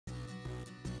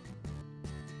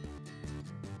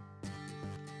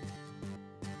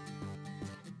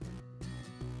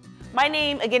My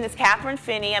name, again, is Kathryn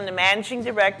Finney. I'm the Managing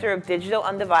Director of Digital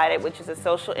UnDivided, which is a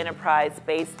social enterprise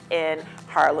based in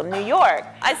Harlem, New York.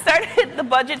 I started the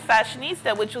Budget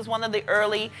Fashionista, which was one of the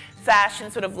early fashion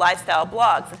sort of lifestyle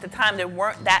blogs. At the time, there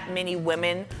weren't that many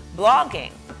women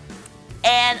blogging.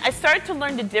 And I started to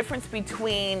learn the difference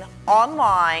between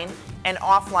online and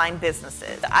offline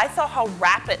businesses. I saw how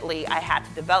rapidly I had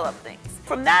to develop things.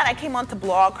 From that, I came on to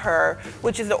Blog Her,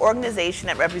 which is an organization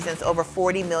that represents over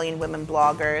 40 million women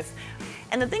bloggers.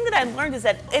 And the thing that I learned is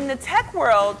that in the tech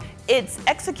world, it's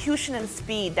execution and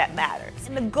speed that matters.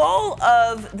 And the goal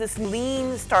of this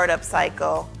lean startup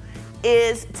cycle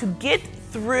is to get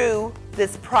through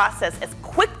this process as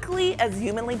quickly as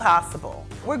humanly possible.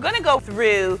 We're going to go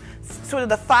through sort of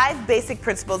the 5 basic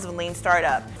principles of lean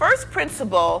startup. First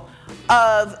principle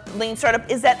of lean startup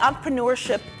is that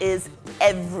entrepreneurship is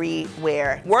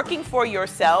everywhere. Working for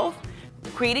yourself,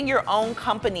 creating your own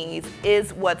companies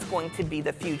is what's going to be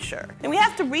the future. And we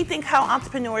have to rethink how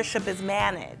entrepreneurship is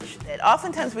managed. And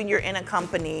oftentimes when you're in a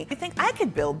company, you think, I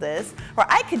could build this, or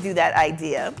I could do that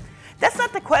idea. That's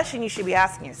not the question you should be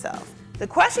asking yourself. The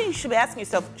question you should be asking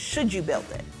yourself, should you build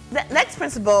it? The next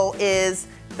principle is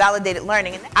validated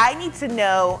learning. And I need to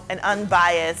know in an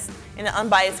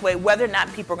unbiased way whether or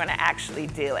not people are going to actually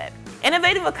do it.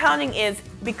 Innovative accounting is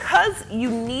because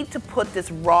you need to put this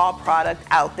raw product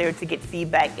out there to get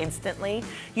feedback instantly,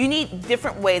 you need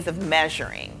different ways of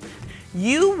measuring.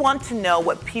 You want to know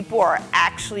what people are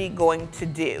actually going to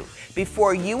do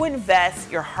before you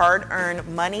invest your hard-earned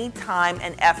money, time,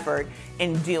 and effort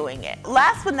in doing it.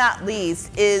 Last but not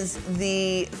least is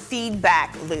the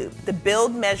feedback loop, the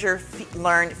build, measure,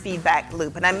 learn feedback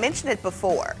loop. And I mentioned it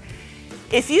before.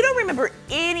 If you don't remember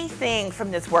anything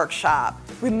from this workshop,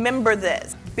 remember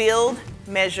this: build,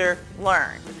 measure,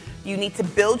 learn. You need to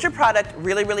build your product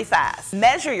really, really fast.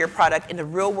 Measure your product in the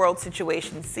real world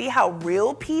situation. See how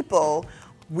real people,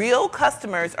 real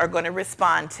customers are going to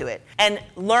respond to it. And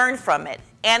learn from it,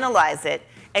 analyze it,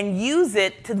 and use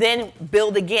it to then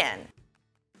build again.